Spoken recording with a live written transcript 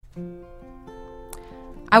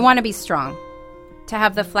I want to be strong, to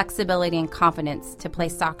have the flexibility and confidence to play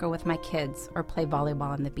soccer with my kids or play volleyball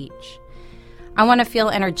on the beach. I want to feel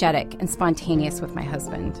energetic and spontaneous with my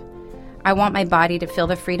husband. I want my body to feel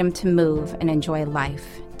the freedom to move and enjoy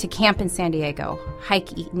life, to camp in San Diego,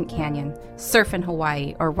 hike Eaton Canyon, surf in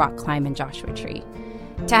Hawaii, or rock climb in Joshua Tree,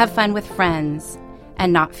 to have fun with friends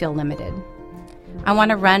and not feel limited. I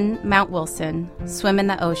want to run Mount Wilson, swim in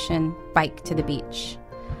the ocean, bike to the beach.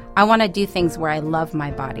 I want to do things where I love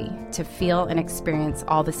my body, to feel and experience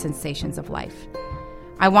all the sensations of life.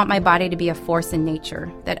 I want my body to be a force in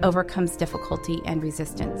nature that overcomes difficulty and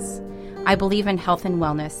resistance. I believe in health and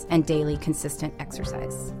wellness and daily consistent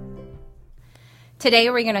exercise. Today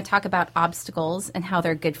we're going to talk about obstacles and how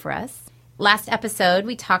they're good for us. Last episode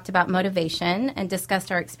we talked about motivation and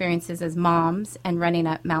discussed our experiences as moms and running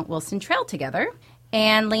up Mount Wilson Trail together.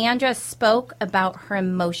 And Leandra spoke about her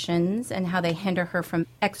emotions and how they hinder her from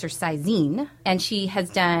exercising. And she has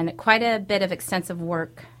done quite a bit of extensive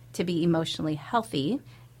work to be emotionally healthy.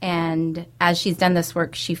 And as she's done this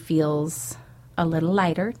work, she feels a little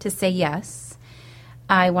lighter to say yes.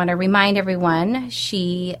 I want to remind everyone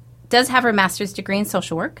she does have her master's degree in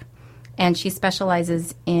social work, and she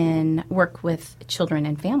specializes in work with children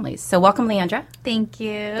and families. So welcome, Leandra. Thank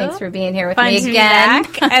you. Thanks for being here with Fun me to again.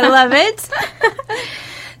 Be back. I love it.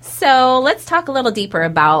 So let's talk a little deeper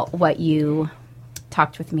about what you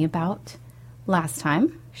talked with me about last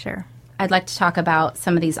time. Sure. I'd like to talk about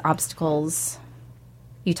some of these obstacles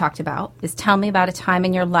you talked about. Is tell me about a time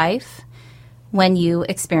in your life when you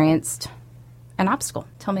experienced an obstacle.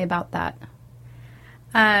 Tell me about that.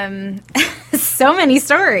 So many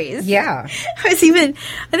stories. Yeah. I think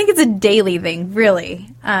it's a daily thing,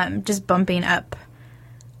 really. Just bumping up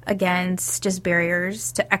against just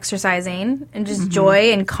barriers to exercising and just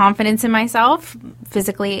joy and confidence in myself,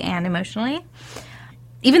 physically and emotionally.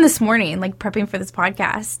 Even this morning, like prepping for this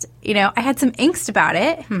podcast, I had some angst about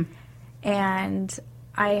it. And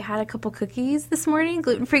I had a couple cookies this morning,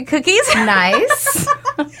 gluten-free cookies. Nice.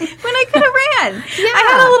 When I could have ran. Yeah. I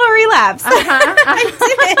had a little relapse.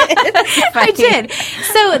 I did.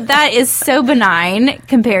 So that is so benign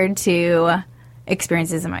compared to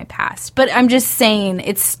experiences in my past. But I'm just saying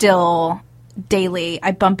it's still daily.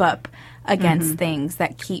 I bump up against things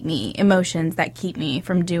that keep me, emotions that keep me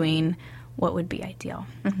from doing what would be ideal.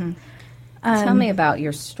 Tell me about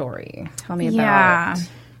your story. Tell me about...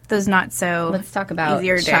 those not so Let's talk about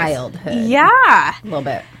easier childhood. Days. Yeah. A little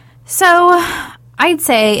bit. So I'd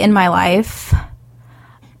say in my life,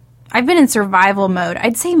 I've been in survival mode.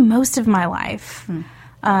 I'd say most of my life.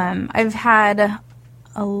 I've had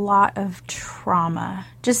a lot of trauma,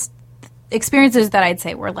 just experiences that I'd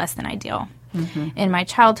say were less than ideal. In my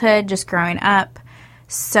childhood, just growing up.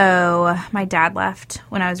 So my dad left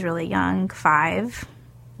when I was really young, 5,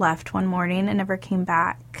 left one morning and never came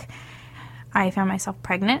back. I found myself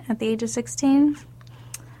pregnant at the age of 16.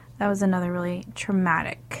 That was another really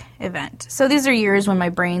traumatic event. So these are years when my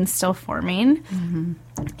brain's still forming.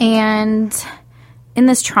 And in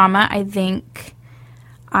this trauma, I think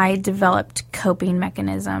I developed coping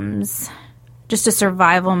mechanisms, just a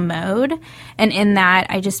survival mode. And in that,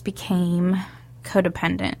 I just became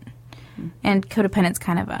codependent. And codependent's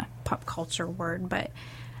kind of a pop culture word, but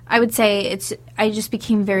I would say I just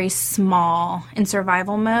became very small in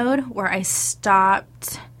survival mode where I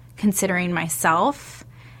stopped considering myself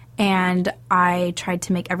and I tried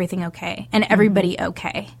to make everything okay and everybody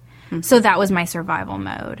okay. So that was my survival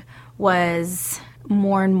mode, was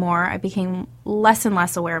more and more I became less and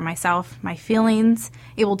less aware of myself, my feelings,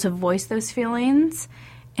 able to voice those feelings,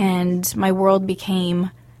 and my world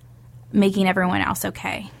became making everyone else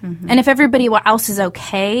okay. And if everybody else is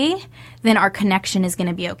okay, then our connection is going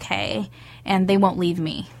to be okay, and they won't leave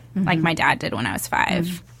me like my dad did when I was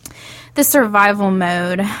 5. The survival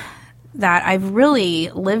mode that I've really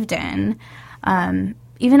lived in,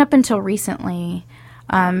 even up until recently,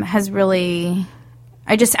 has really,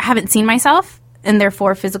 I just haven't seen myself, and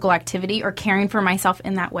therefore physical activity or caring for myself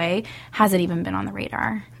in that way hasn't even been on the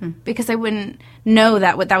radar because I wouldn't know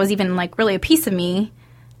that was even like really a piece of me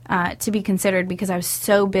to be considered because I was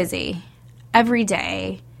so busy. Every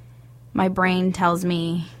day, my brain tells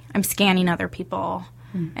me I'm scanning other people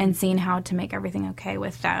and seeing how to make everything okay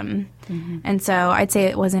with them. And so I'd say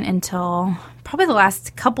it wasn't until probably the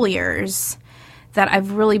last couple years that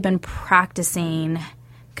I've really been practicing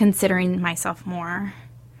considering myself more.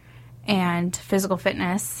 And physical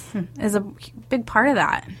fitness is a big part of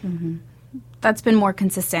that. That's been more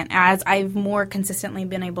consistent as I've more consistently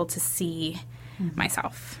been able to see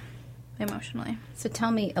myself emotionally. So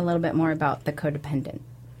tell me a little bit more about the codependent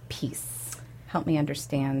piece. Help me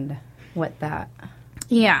understand what that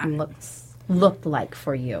Yeah. looked like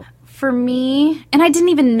for you? For me, and I didn't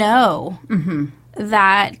even know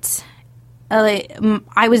that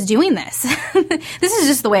I was doing this. This is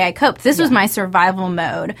just the way I coped. This was my survival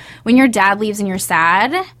mode. When your dad leaves and you're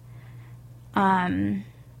sad,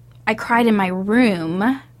 I cried in my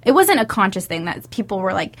room. It wasn't a conscious thing that people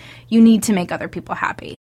were like, you need to make other people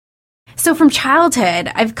happy. So from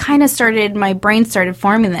childhood, I've kind of started, my brain started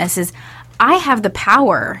forming this is I have the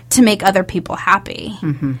power to make other people happy.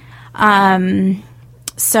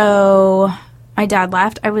 So my dad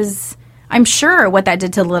left. I'm sure what that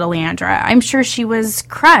did to little Leandra. I'm sure she was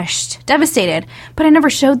crushed, devastated, but I never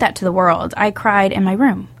showed that to the world. I cried in my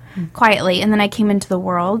room quietly, and then I came into the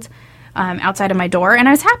world outside of my door, and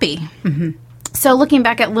I was happy. So looking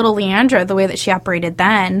back at little Leandra, the way that she operated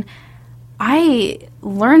then, I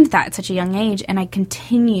learned that at such a young age, and I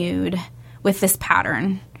continued with this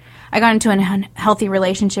pattern. I got into a unhealthy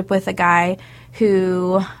relationship with a guy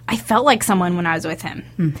who I felt like someone when I was with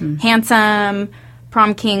him. Handsome,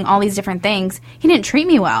 prom king, all these different things. He didn't treat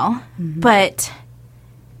me well, but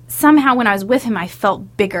somehow when I was with him, I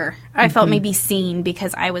felt bigger. I felt maybe seen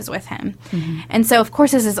because I was with him. And so, of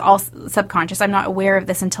course, this is all subconscious. I'm not aware of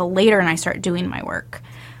this until later and I start doing my work.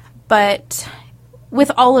 But with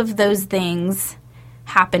all of those things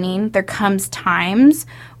happening, there comes times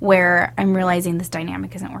where I'm realizing this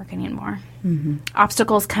dynamic isn't working anymore.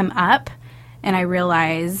 Obstacles come up, and I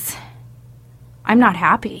realize I'm not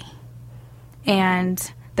happy.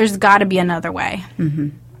 And there's got to be another way.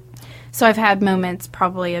 So I've had moments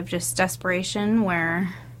probably of just desperation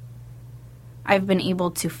where I've been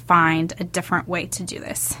able to find a different way to do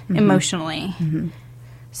this emotionally.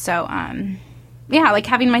 So, yeah, like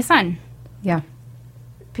having my son. Yeah.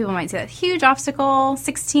 People might say that huge obstacle,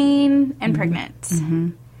 16 and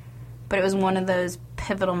pregnant. But it was one of those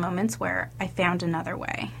pivotal moments where I found another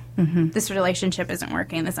way. This relationship isn't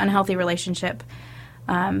working. This unhealthy relationship,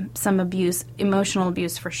 some abuse, emotional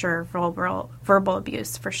abuse for sure, verbal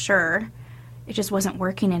abuse for sure. It just wasn't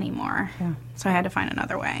working anymore. So I had to find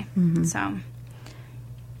another way. So,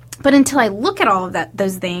 but until I look at all of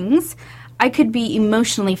those things, I could be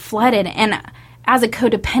emotionally flooded. And as a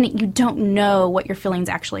codependent, you don't know what your feelings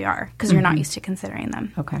actually are because you're not used to considering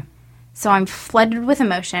them. Okay. So I'm flooded with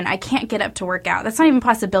emotion. I can't get up to work out. That's not even a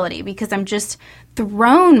possibility because I'm just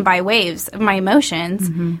thrown by waves of my emotions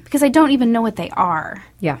because I don't even know what they are.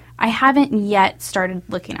 Yeah. I haven't yet started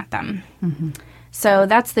looking at them. So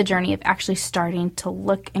that's the journey of actually starting to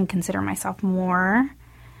look and consider myself more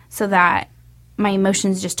so that my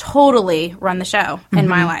emotions just totally run the show in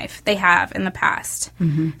my life. They have in the past.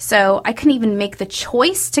 So I couldn't even make the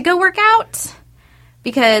choice to go work out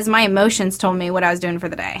because my emotions told me what I was doing for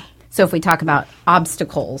the day. So if we talk about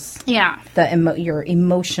obstacles, Yeah. your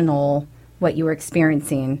emotional, what you were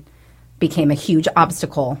experiencing became a huge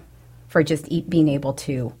obstacle for just being able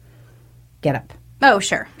to get up, Oh,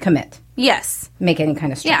 sure. commit, Yes. make any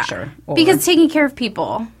kind of Yeah. structure. Because taking care of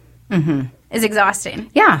people is exhausting.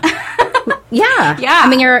 Yeah. Yeah. Yeah. I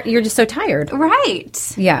mean, you're just so tired.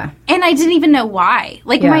 Right. Yeah. And I didn't even know why.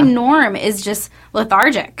 Like, my norm is just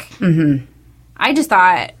lethargic. I just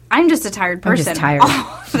thought, I'm just a tired person. I'm just tired.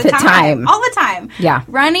 All the time. All the time. Yeah.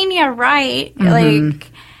 Running, yeah, right.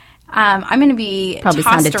 Like, I'm going to be Probably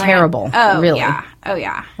tossed sounded around. terrible, Oh, really. yeah. Oh,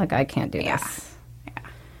 yeah. Like, I can't do this.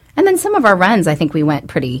 And then some of our runs, I think we went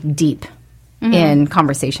pretty deep in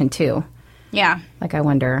conversation, too. Yeah. Like, I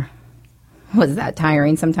wonder, was that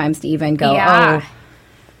tiring sometimes to even go, Yeah. oh,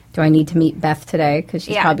 do I need to meet Beth today? Because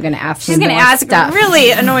she's probably going to ask She's me gonna more ask stuff.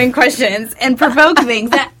 really annoying questions and provoke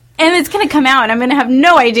things and it's going to come out, and I'm going to have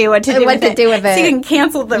no idea what to do with it. So you can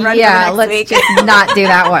cancel the run Yeah, for the let's next just not do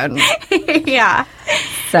that one. week. Yeah.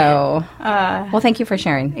 So, well, thank you for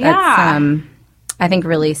sharing. That's, I think,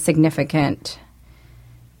 really significant,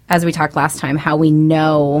 as we talked last time, how we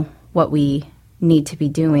know what we need to be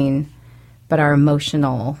doing, but our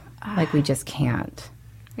emotional, like, we just can't.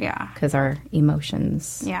 Yeah. Because our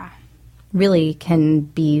emotions Yeah. really can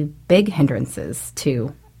be big hindrances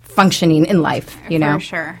to functioning in life, you know?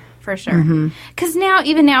 For sure. Because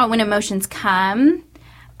even now, when emotions come,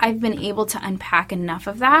 I've been able to unpack enough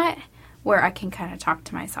of that where I can kind of talk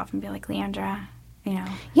to myself and be like, Leandra, you know.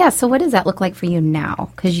 Yeah, so what does that look like for you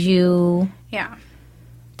now? Because you Yeah.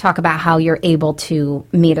 talk about how you're able to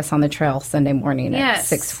meet us on the trail Sunday morning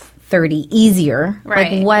Yes. at 6:30 easier.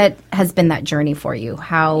 Right. Like, what has been that journey for you?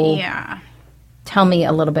 How? Yeah. Tell me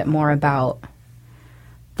a little bit more about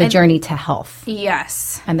the journey to health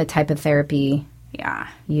Yes. and the type of therapy Yeah.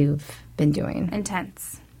 you've been doing.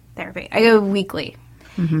 Intense therapy. I go weekly.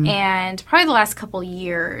 And probably the last couple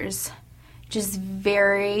years, just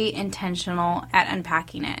very intentional at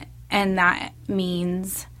unpacking it And that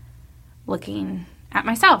means looking at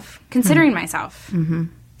myself, considering myself,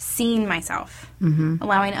 seeing myself,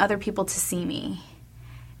 allowing other people to see me.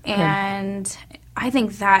 And I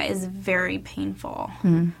think that is very painful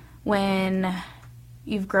when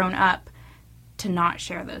you've grown up to not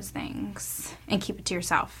share those things and keep it to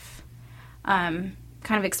yourself. Kind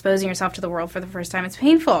of exposing yourself to the world for the first time. It's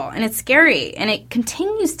painful and it's scary and it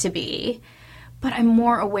continues to be, but I'm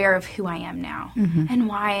more aware of who I am now and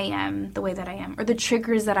why I am the way that I am or the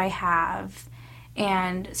triggers that I have.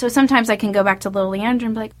 And so sometimes I can go back to little Leandra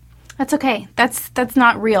and be like, that's okay. That's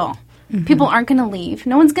not real. People aren't going to leave.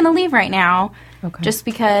 No one's going to leave right now just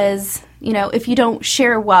because, you know, if you don't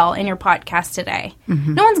share well in your podcast today,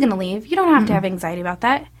 no one's going to leave. You don't have to have anxiety about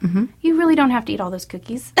that. You really don't have to eat all those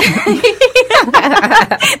cookies.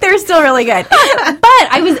 They're still really good. But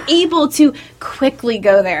I was able to quickly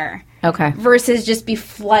go there. Versus just be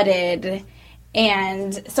flooded.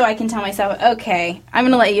 And so I can tell myself, okay, I'm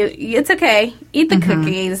going to let you, it's okay, eat the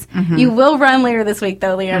cookies. You will run later this week,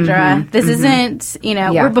 though, Leandra. This isn't, you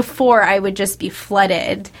know, where before I would just be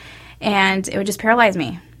flooded and it would just paralyze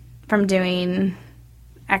me from doing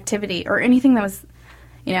activity or anything that was,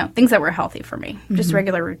 you know, things that were healthy for me, just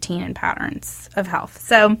regular routine and patterns of health.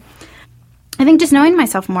 So I think just knowing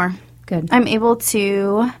myself more. Good. I'm able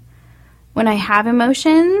to, when I have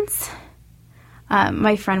emotions,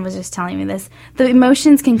 my friend was just telling me this, the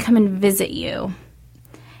emotions can come and visit you.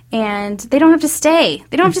 And they don't have to stay.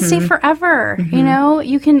 They don't have to stay forever. You know,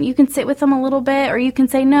 you can sit with them a little bit or you can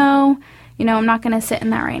say, no, you know, I'm not going to sit in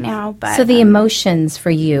that right now. But so the emotions for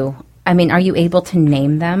you, I mean, are you able to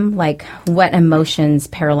name them? Like what emotions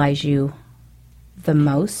paralyze you the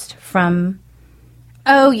most from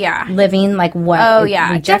living? Like what?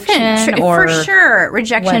 Rejection or for sure.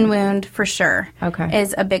 Rejection wound for sure.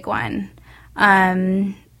 Is a big one.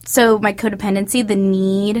 So my codependency, the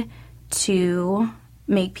need to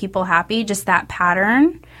make people happy, just that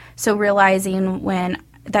pattern. So realizing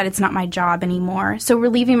that it's not my job anymore. So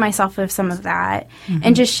relieving myself of some of that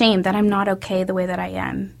and just shame that I'm not okay the way that I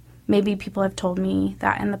am. Maybe people have told me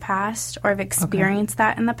that in the past or I've experienced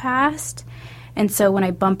that in the past. And so when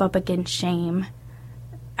I bump up against shame,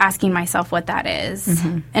 asking myself what that is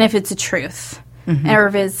and if it's a truth or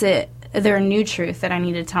if is there a new truth that I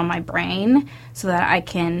need to tell my brain so that I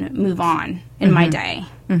can move on in my day.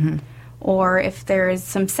 Or if there is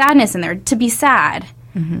some sadness in there, to be sad,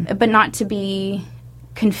 but not to be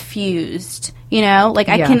confused. You know, like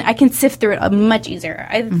I can sift through it much easier.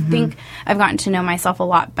 I think I've gotten to know myself a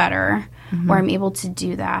lot better where I'm able to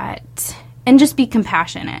do that and just be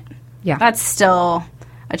compassionate. Yeah. That's still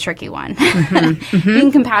a tricky one.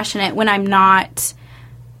 Being compassionate when I'm not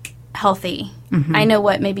healthy. I know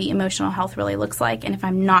what maybe emotional health really looks like, and if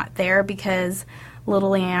I'm not there because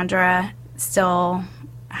little Leandra still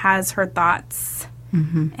has her thoughts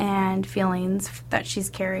and feelings that she's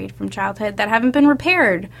carried from childhood that haven't been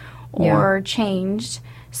repaired or changed,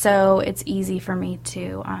 so it's easy for me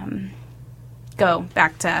to go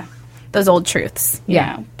back to those old truths. You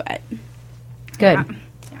know, but good.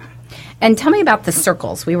 And tell me about the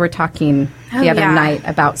circles. We were talking the other night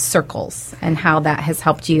about circles and how that has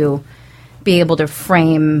helped you be able to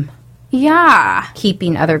frame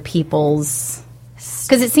keeping other people's...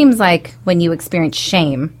 Because it seems like when you experience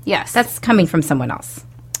shame, that's coming from someone else,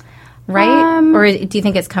 right? Or do you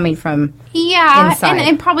think it's coming from inside?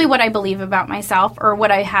 And probably what I believe about myself or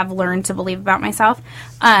what I have learned to believe about myself.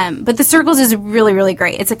 But the circles is really, really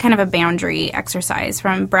great. It's a kind of a boundary exercise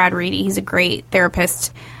from Brad Reedy. He's a great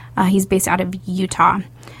therapist. He's based out of Utah.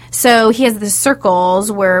 So he has the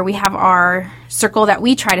circles where we have our circle that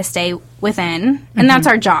we try to stay within, and that's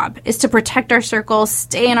our job, is to protect our circle,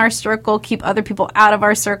 stay in our circle, keep other people out of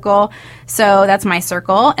our circle. So that's my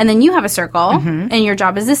circle. And then you have a circle, and your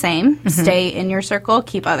job is the same. Stay in your circle,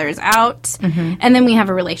 keep others out. And then we have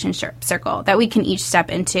a relationship circle that we can each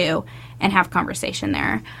step into and have conversation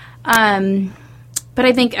there. But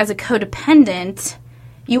I think as a codependent...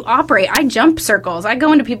 you operate. I jump circles. I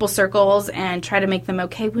go into people's circles and try to make them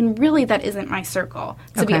okay when really that isn't my circle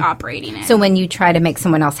to be operating in. So when you try to make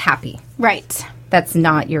someone else happy. Right. That's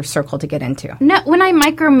not your circle to get into. No, when I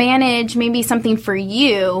micromanage maybe something for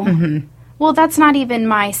you, well, that's not even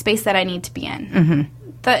my space that I need to be in.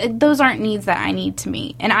 Those aren't needs that I need to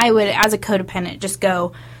meet. And I would, as a codependent, just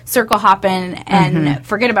go circle hopping and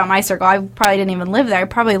forget about my circle. I probably didn't even live there. I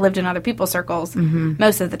probably lived in other people's circles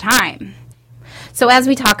most of the time. So as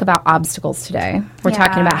we talk about obstacles today, we're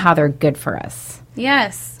talking about how they're good for us.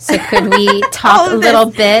 Yes. So could we talk a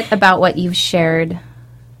little bit about what you've shared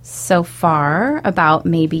so far about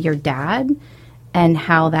maybe your dad and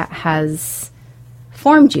how that has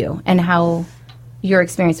formed you and how your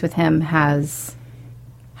experience with him has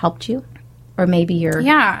helped you? Or maybe you're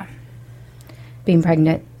being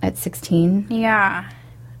pregnant at 16? Yeah.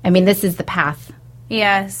 I mean, this is the path.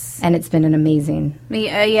 Yes. And it's been an amazing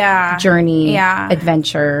journey,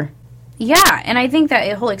 adventure. Yeah, and I think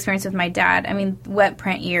that whole experience with my dad, I mean, wet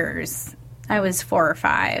print years, I was 4 or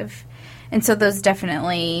 5. And so those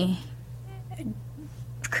definitely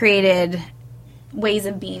created ways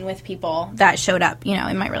of being with people that showed up, you know,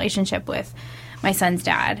 in my relationship with my son's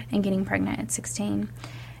dad and getting pregnant at 16.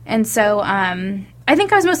 And so I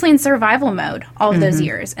think I was mostly in survival mode all of those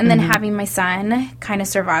years. And then having my son, kind of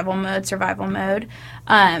survival mode.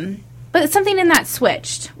 But something in that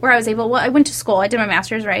switched where I was able, I went to school. I did my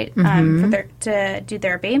master's, right, to do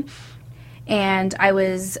therapy. And I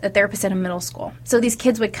was a therapist at a middle school. So these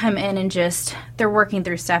kids would come in and they're working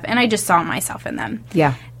through stuff. And I just saw myself in them.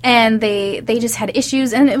 Yeah. And they just had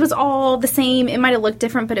issues. And it was all the same. It might have looked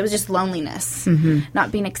different, but it was just loneliness.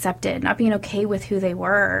 Not being accepted, not being okay with who they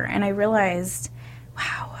were. And I realized,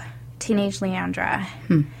 wow, teenage Leandra,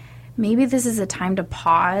 maybe this is a time to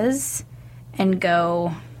pause and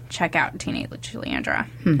go check out teenage Leandra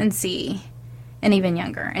and see, and even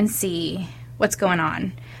younger, and see what's going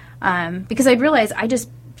on. Because I realized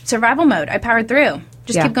survival mode. I powered through.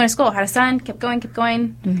 Just kept going to school. Had a son, kept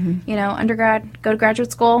going. You know, undergrad, go to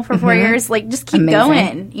graduate school for 4 years. Like, just keep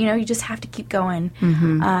going. You know, you just have to keep going.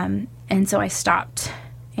 And so I stopped.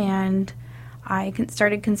 And I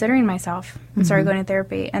started considering myself and started going to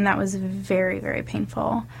therapy. And that was very, very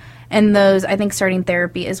painful. And I think starting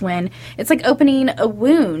therapy is when it's like opening a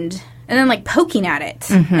wound and then like poking at it.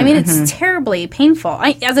 I mean, it's terribly painful.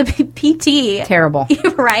 As a PT. Terrible.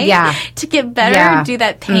 Right? Yeah. To get better, do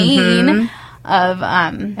that pain of...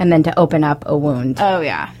 and then to open up a wound. Oh,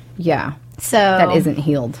 yeah. Yeah. So... that isn't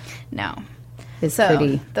healed. No. It's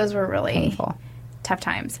pretty those were really painful. Tough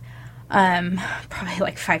times. Probably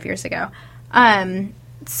like 5 years ago.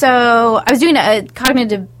 So I was doing a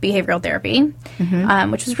cognitive behavioral therapy,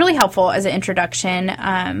 which was really helpful as an introduction.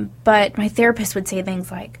 But my therapist would say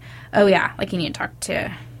things like, oh, yeah, like you need to talk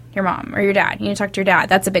to your mom or your dad. You need to talk to your dad.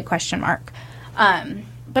 That's a big question mark.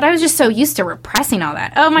 But I was just so used to repressing all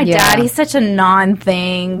that. Oh, my dad, he's such a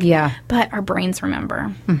non-thing. Yeah. But our brains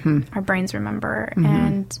remember. Our brains remember.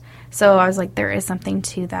 And so I was like, there is something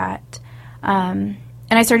to that.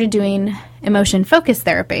 And I started doing emotion-focused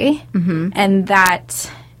therapy, and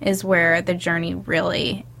that is where the journey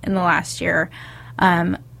really, in the last year,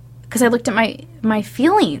 because I looked at my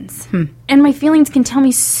feelings, and my feelings can tell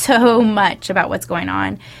me so much about what's going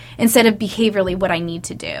on, instead of behaviorally what I need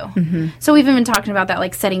to do. So we've even been talking about that,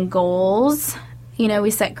 like setting goals. You know,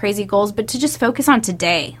 we set crazy goals, but to just focus on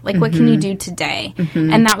today. Like, what can you do today?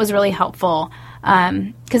 And that was really helpful,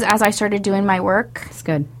 because as I started doing my work, it's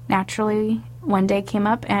good. Naturally, one day came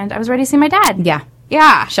up, and I was ready to see my dad. Yeah.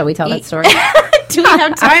 Yeah. Shall we tell that story? Do we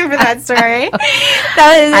have time for that story?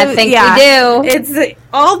 I think we do. It's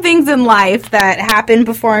all things in life that happen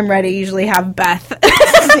before I'm ready usually have Beth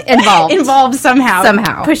involved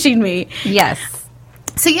somehow. Pushing me. Yes.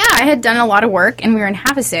 So, yeah, I had done a lot of work, and we were in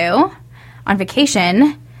Havasu on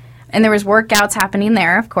vacation, and there was workouts happening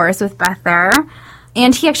there, of course, with Beth there.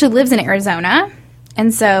 And he actually lives in Arizona.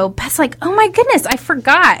 And so Beth's like, oh, my goodness, I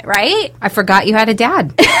forgot, right? I forgot you had a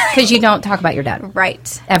dad. Because you don't talk about your dad.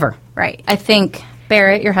 Right. Ever. Right. I think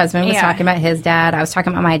Barrett, your husband, was talking about his dad. I was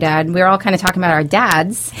talking about my dad. We were all kind of talking about our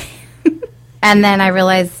dads. And then I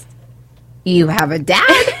realized, you have a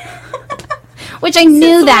dad? Which I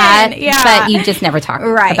knew that, but you just never talk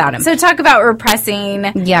about him. So talk about repressing.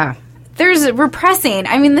 Yeah. There's repressing.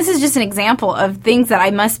 I mean, this is just an example of things that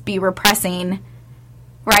I must be repressing.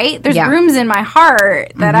 Right? There's rooms in my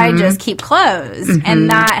heart that I just keep closed.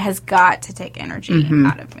 And that has got to take energy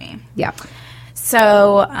out of me. Yeah.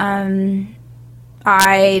 So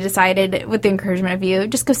I decided, with the encouragement of you,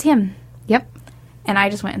 just go see him. Yep. And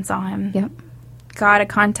I just went and saw him. Yep. Got a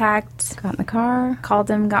contact. Got in the car. Called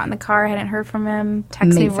him, got in the car, hadn't heard from him.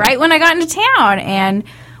 Texted me right when I got into town. And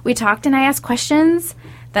we talked, and I asked questions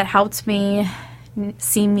that helped me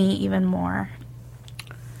see me even more.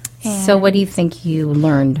 So what do you think you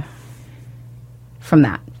learned from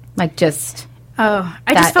that? Like, just I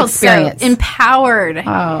just felt experience. So empowered.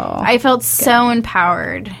 Oh, I felt so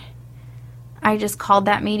empowered. I just called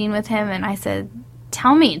that meeting with him, and I said,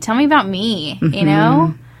 tell me about me, you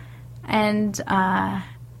know? And I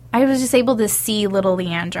was just able to see little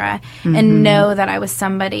Leandra and know that I was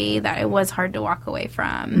somebody that it was hard to walk away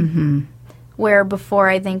from. Where before,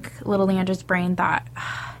 I think little Leandra's brain thought,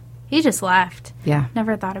 he just left. Yeah.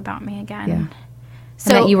 Never thought about me again. Yeah.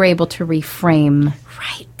 So and that you were able to reframe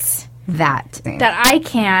that. That I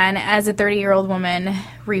can, as a 30-year-old woman,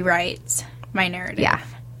 rewrite my narrative. Yeah.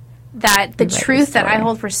 That the Rewrite your truth that I story.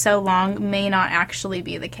 hold for so long may not actually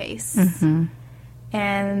be the case. Mm-hmm.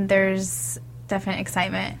 And there's definite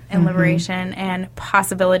excitement and liberation and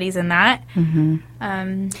possibilities in that. And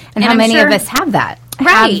how I'm many sure- of us have that?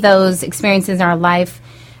 Right. Have those experiences in our life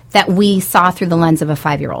that we saw through the lens of a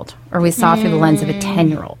 5-year-old, or we saw through the lens of a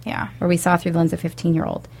 10-year-old, Yeah. or we saw through the lens of a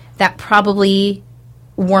 15-year-old, that probably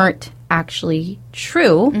weren't actually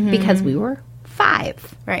true because we were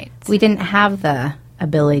 5. Right. We didn't have the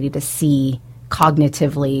ability to see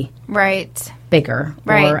cognitively Right. bigger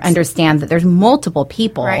Right. or understand that there's multiple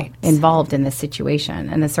people Right. involved in this situation,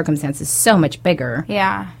 and the circumstance is so much bigger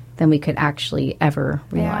Yeah. than we could actually ever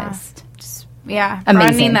realize. Yeah. Amazing.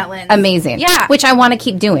 Broadening that lens. Amazing. Yeah. Which I want to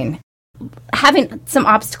keep doing. Having some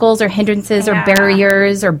obstacles or hindrances or Yeah.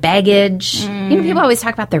 barriers or baggage. You know, people always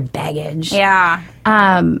talk about their baggage. Yeah.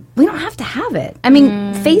 We don't have to have it. I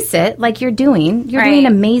mean, face it, like you're doing. You're Right. doing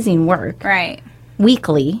amazing work Right.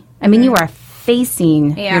 weekly. I mean, you are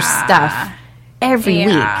facing Yeah. your stuff every week.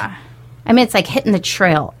 Yeah. I mean, it's like hitting the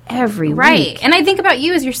trail every Right. week. And I think about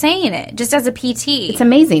you as you're saying it, just as a PT. It's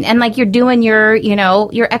amazing. And like you're doing your,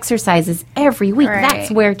 your exercises every week. Right.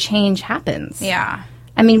 That's where change happens. Yeah.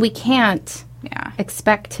 I mean, we can't Yeah.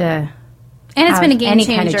 expect to. And it's have been a game any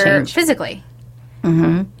changer kind of change. physically.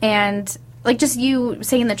 And like just you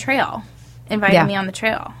saying the trail, inviting Yeah. me on the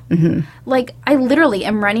trail. Like I literally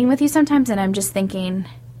am running with you sometimes and I'm just thinking,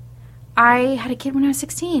 I had a kid when I was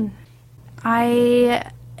 16. I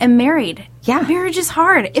am married. Yeah. Marriage is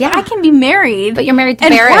hard. If Yeah. I can be married. But you're married to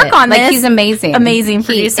and Barrett. work on like, this. he's amazing. Amazing He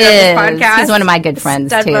producer is. of this podcast. He's one of my good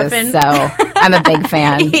friends, Stud too. muffin. So I'm a big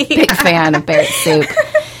fan. Big Yeah. fan of Barrett Soup.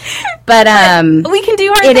 But, we can do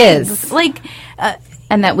our it things. is. Like,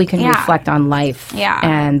 and that we can Yeah. reflect on life Yeah.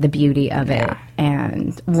 and the beauty of it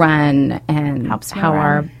and run and Helps me how run.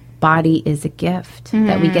 our body is a gift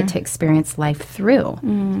that we get to experience life through.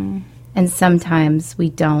 And sometimes we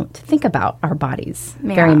don't think about our bodies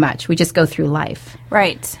very Yeah. much. We just go through life.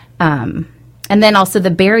 right. And then also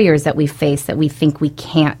the barriers that we face that we think we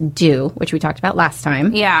can't do, which we talked about last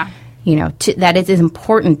time. Yeah. That it is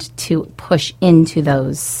important to push into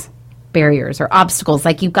those barriers or obstacles.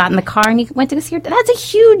 Like you got in the car and you went to go see that's a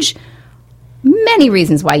huge, many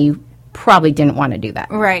reasons why you probably didn't want to do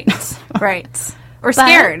that. Right. Right. Or But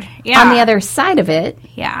scared. Yeah. On the other side of it,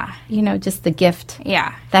 Yeah. just the gift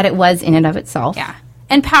Yeah. that it was in and of itself. Yeah.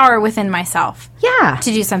 And power within myself. Yeah.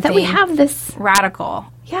 To do something That we have this, radical.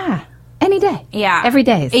 yeah, any day. Yeah. Every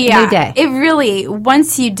day is Yeah. a new day. It really,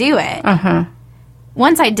 once you do it,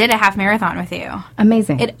 once I did a half marathon with you,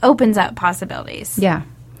 Amazing. it opens up possibilities. Yeah.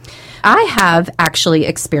 I have actually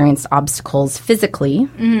experienced obstacles physically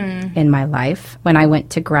in my life when I went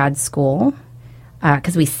to grad school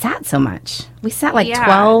because we sat so much. We sat like Yeah.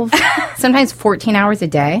 12, sometimes 14 hours a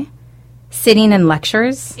day, sitting in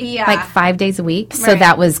lectures Yeah. like 5 days a week. So Right.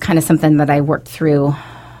 that was kind of something that I worked through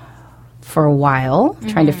for a while,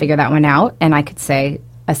 trying to figure that one out. And I could say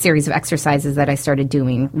a series of exercises that I started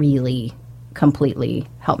doing really completely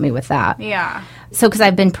helped me with that. Yeah. So, because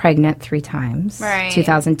I've been pregnant 3 times, Right.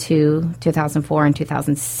 2002, 2004, and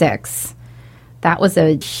 2006. That was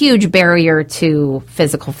a huge barrier to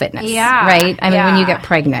physical fitness. Yeah. Right? I mean, when you Yeah. get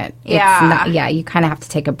pregnant, Yeah. you kind of have to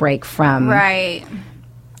take a break from Right.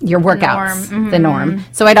 your workouts, norm. the norm.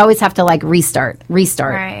 So I'd always have to like restart.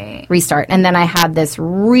 Right. And then I had this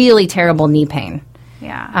really terrible knee pain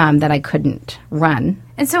Yeah. that I couldn't run.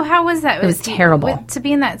 And so how was that? It was terrible. To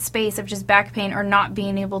be in that space of just back pain or not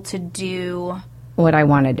being able to do... What I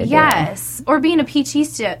wanted to do. Yes. Or being a PT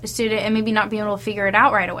student and maybe not being able to figure it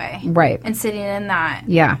out right away. Right. And sitting in that,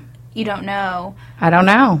 Yeah. you don't know. I don't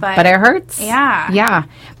know, but it hurts. Yeah. Yeah.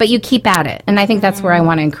 But you keep at it. And I think that's where I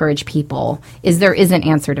want to encourage people is there is an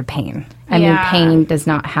answer to pain. I mean, Yeah. pain does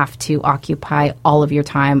not have to occupy all of your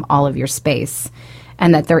time, all of your space.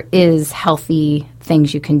 And that there is healthy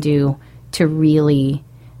things you can do to really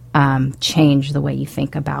change the way you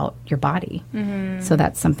think about your body. So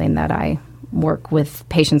that's something that I work with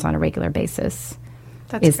patients on a regular basis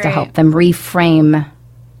That's is great. to help them reframe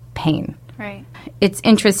pain. Right. It's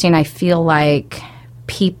interesting. I feel like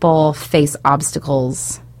people face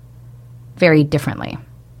obstacles very differently.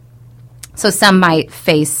 So some might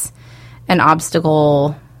face an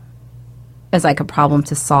obstacle as like a problem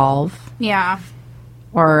to solve Yeah.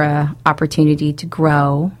 or an opportunity to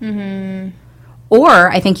grow.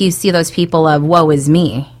 Or I think you see those people of, woe is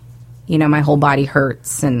me. My whole body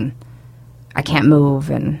hurts and I can't move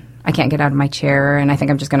and I can't get out of my chair and I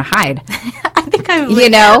think I'm just going to hide. I think I've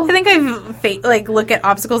look at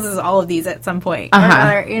obstacles as all of these at some point. Or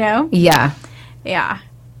another, Yeah. Yeah.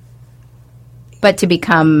 But to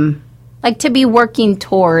become, to be working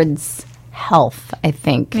towards health, I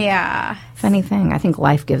think. Yeah. If anything, I think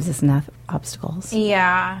life gives us enough obstacles.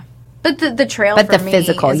 Yeah. But the trail But for the me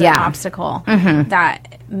physical, is yeah. an obstacle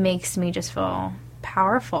that makes me just feel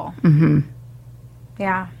powerful. Mm-hmm.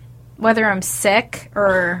 Yeah. Whether I'm sick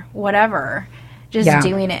or whatever, just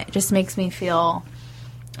doing it just makes me feel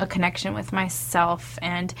a connection with myself.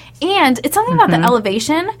 And it's something about the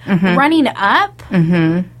elevation, running up.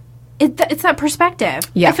 Mm-hmm. It's that perspective.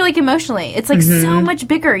 Yeah. I feel like emotionally, it's like so much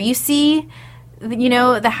bigger. You see,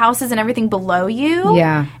 the houses and everything below you.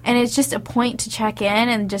 Yeah. And it's just a point to check in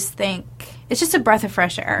and just think. It's just a breath of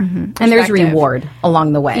fresh air. Mm-hmm. And there's reward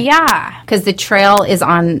along the way. Yeah. Because the trail is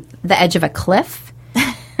on the edge of a cliff.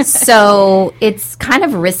 So it's kind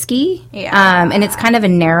of risky. Yeah. And it's kind of a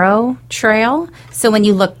narrow trail. So when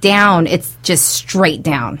you look down, it's just straight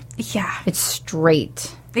down. Yeah. It's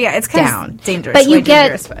straight Yeah, it's kind down. Of dangerous. But you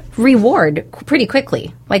get reward pretty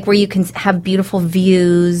quickly. Like where you can have beautiful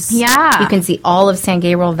views. Yeah. You can see all of San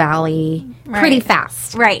Gabriel Valley pretty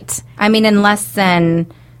fast. Right. I mean, in less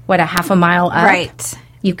than, a half a mile up? Right.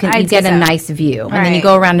 You get a nice view. And then you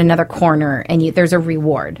go around another corner and there's a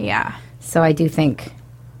reward. Yeah. So I do think,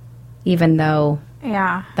 even though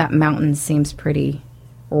that mountain seems pretty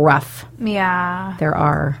rough,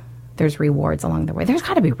 there's rewards along the way. There's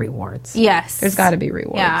got to be rewards. Yes. There's got to be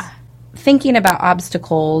rewards. Yeah. Thinking about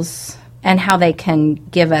obstacles and how they can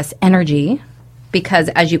give us energy, because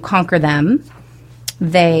as you conquer them,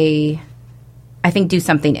 they, I think, do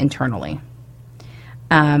something internally.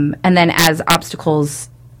 And then as obstacles,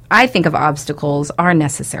 I think of obstacles are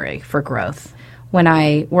necessary for growth. When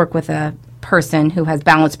I work with a person who has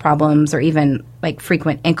balance problems or even like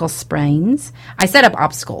frequent ankle sprains, I set up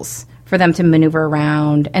obstacles for them to maneuver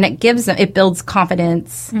around, and it builds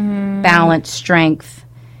confidence, balance, strength,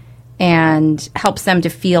 and helps them to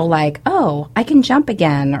feel like, oh, I can jump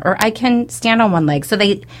again, or I can stand on one leg. So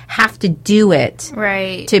they have to do it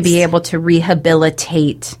to be able to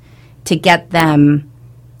rehabilitate, to get them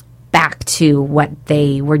back to what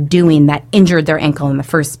they were doing that injured their ankle in the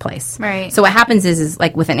first place. Right. So what happens is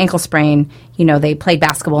like with an ankle sprain, they played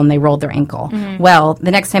basketball and they rolled their ankle. Mm-hmm. Well,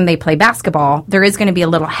 the next time they play basketball, there is going to be a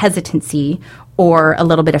little hesitancy or a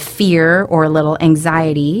little bit of fear or a little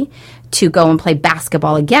anxiety to go and play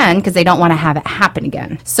basketball again because they don't want to have it happen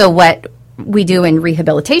again. So what we do in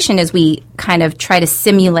rehabilitation is we kind of try to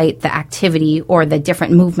simulate the activity or the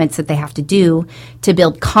different movements that they have to do to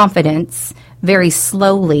build confidence very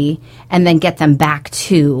slowly and then get them back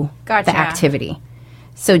to the activity.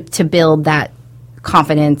 So to build that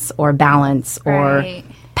confidence or balance or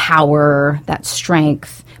power, that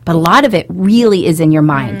strength. But a lot of it really is in your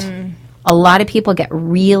mind. A lot of people get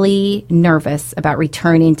really nervous about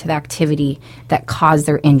returning to the activity that caused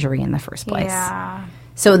their injury in the first place. Yeah.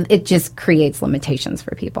 So it just creates limitations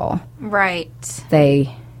for people. Right.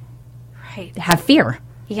 They have fear.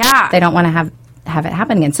 Yeah. They don't want to have it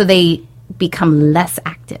happen again. So they become less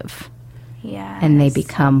active. Yes. And they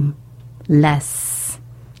become less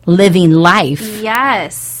living life.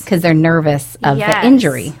 Yes. Because they're nervous of the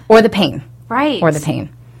injury or the pain. Right. Or the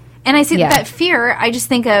pain. And I see that fear, I just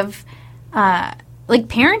think of like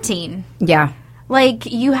parenting. Yeah. Like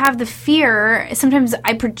you have the fear. Sometimes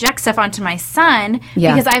I project stuff onto my son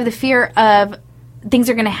because I have the fear of things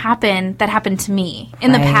are going to happen that happened to me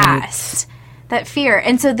in the past. That fear.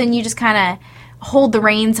 And so then you just kind of hold the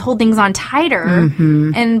reins, hold things on tighter.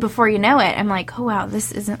 Mm-hmm. And before you know it, I'm like, oh, wow,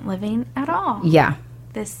 this isn't living at all. Yeah.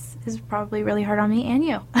 This is probably really hard on me and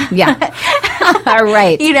you. Yeah. All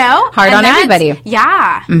right. Hard on everybody.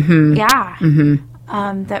 Yeah. Mm-hmm. Yeah.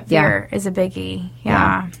 Mm-hmm. That fear is a biggie.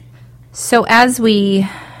 Yeah. So as we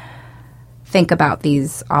think about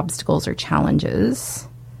these obstacles or challenges,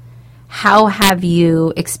 how have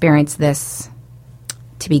you experienced this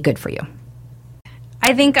to be good for you?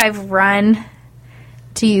 I think I've run,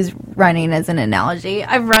 to use running as an analogy,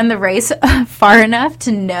 I've run the race far enough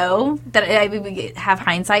to know that I have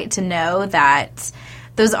hindsight to know that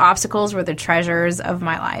those obstacles were the treasures of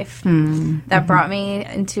my life that brought me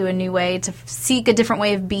into a new way to seek a different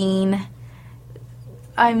way of being.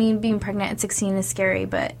 I mean, being pregnant at 16 is scary,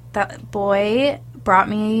 but that boy brought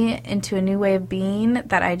me into a new way of being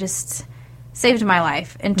that I just saved my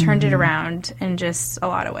life and turned it around in just a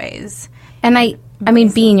lot of ways. And I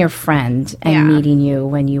mean, being your friend and meeting you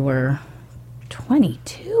when you were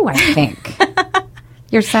 22, I think.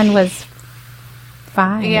 Your son was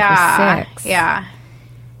 5 or 6. Yeah.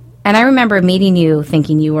 And I remember meeting you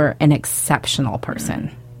thinking you were an exceptional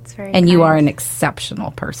person. It's very And kind. you are an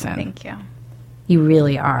exceptional person. Thank you. You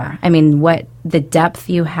really are. I mean, the depth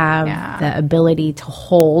you have, the ability to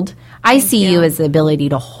hold. I see you as the ability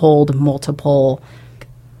to hold multiple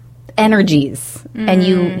energies, and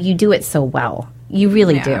you do it so well. You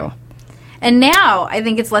really do. And now I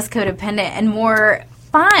think it's less codependent and more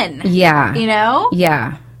fun. Yeah. You know?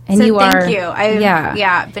 Yeah. And so you are. Thank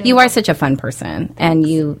you. You are such a fun person, and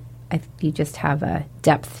you just have a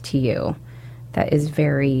depth to you that is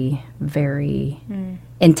very, very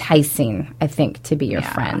enticing, I think, to be your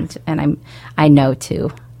friend. And I know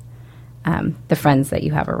too, the friends that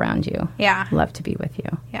you have around you love to be with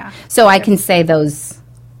you. Yeah. So I can say those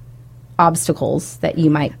obstacles that you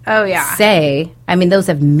might say, I mean, those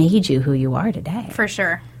have made you who you are today. For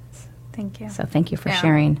sure. Thank you. So thank you for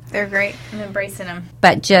sharing. They're great. I'm embracing them.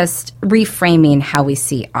 But just reframing how we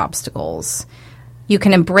see obstacles. You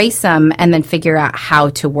can embrace them and then figure out how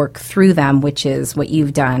to work through them, which is what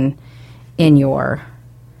you've done in your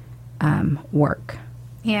work.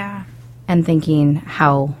 Yeah. And thinking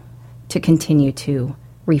how to continue to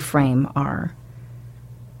reframe our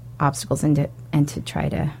obstacles and to try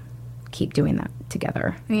to keep doing that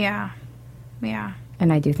together. Yeah. Yeah.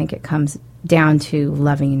 And I do think it comes down to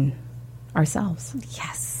loving ourselves.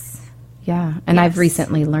 Yes. Yeah. And I've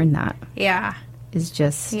recently learned that. Yeah. Is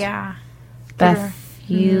just, Beth,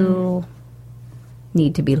 you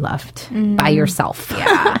need to be loved by yourself.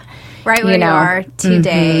 Yeah. Right where you are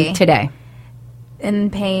today. Today.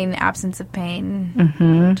 In pain, absence of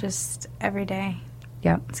pain. Just every day.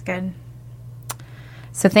 Yep. It's good.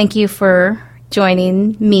 So thank you for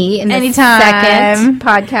joining me in the Anytime. second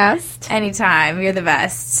podcast. Anytime. You're the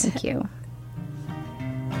best. Thank you.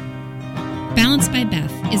 Balanced by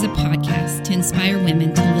Beth is a podcast to inspire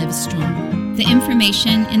women to live strong. The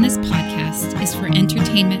information in this podcast is for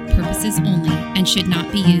entertainment purposes only and should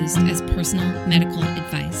not be used as personal medical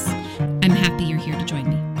advice. I'm happy you're here to join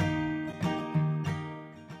me.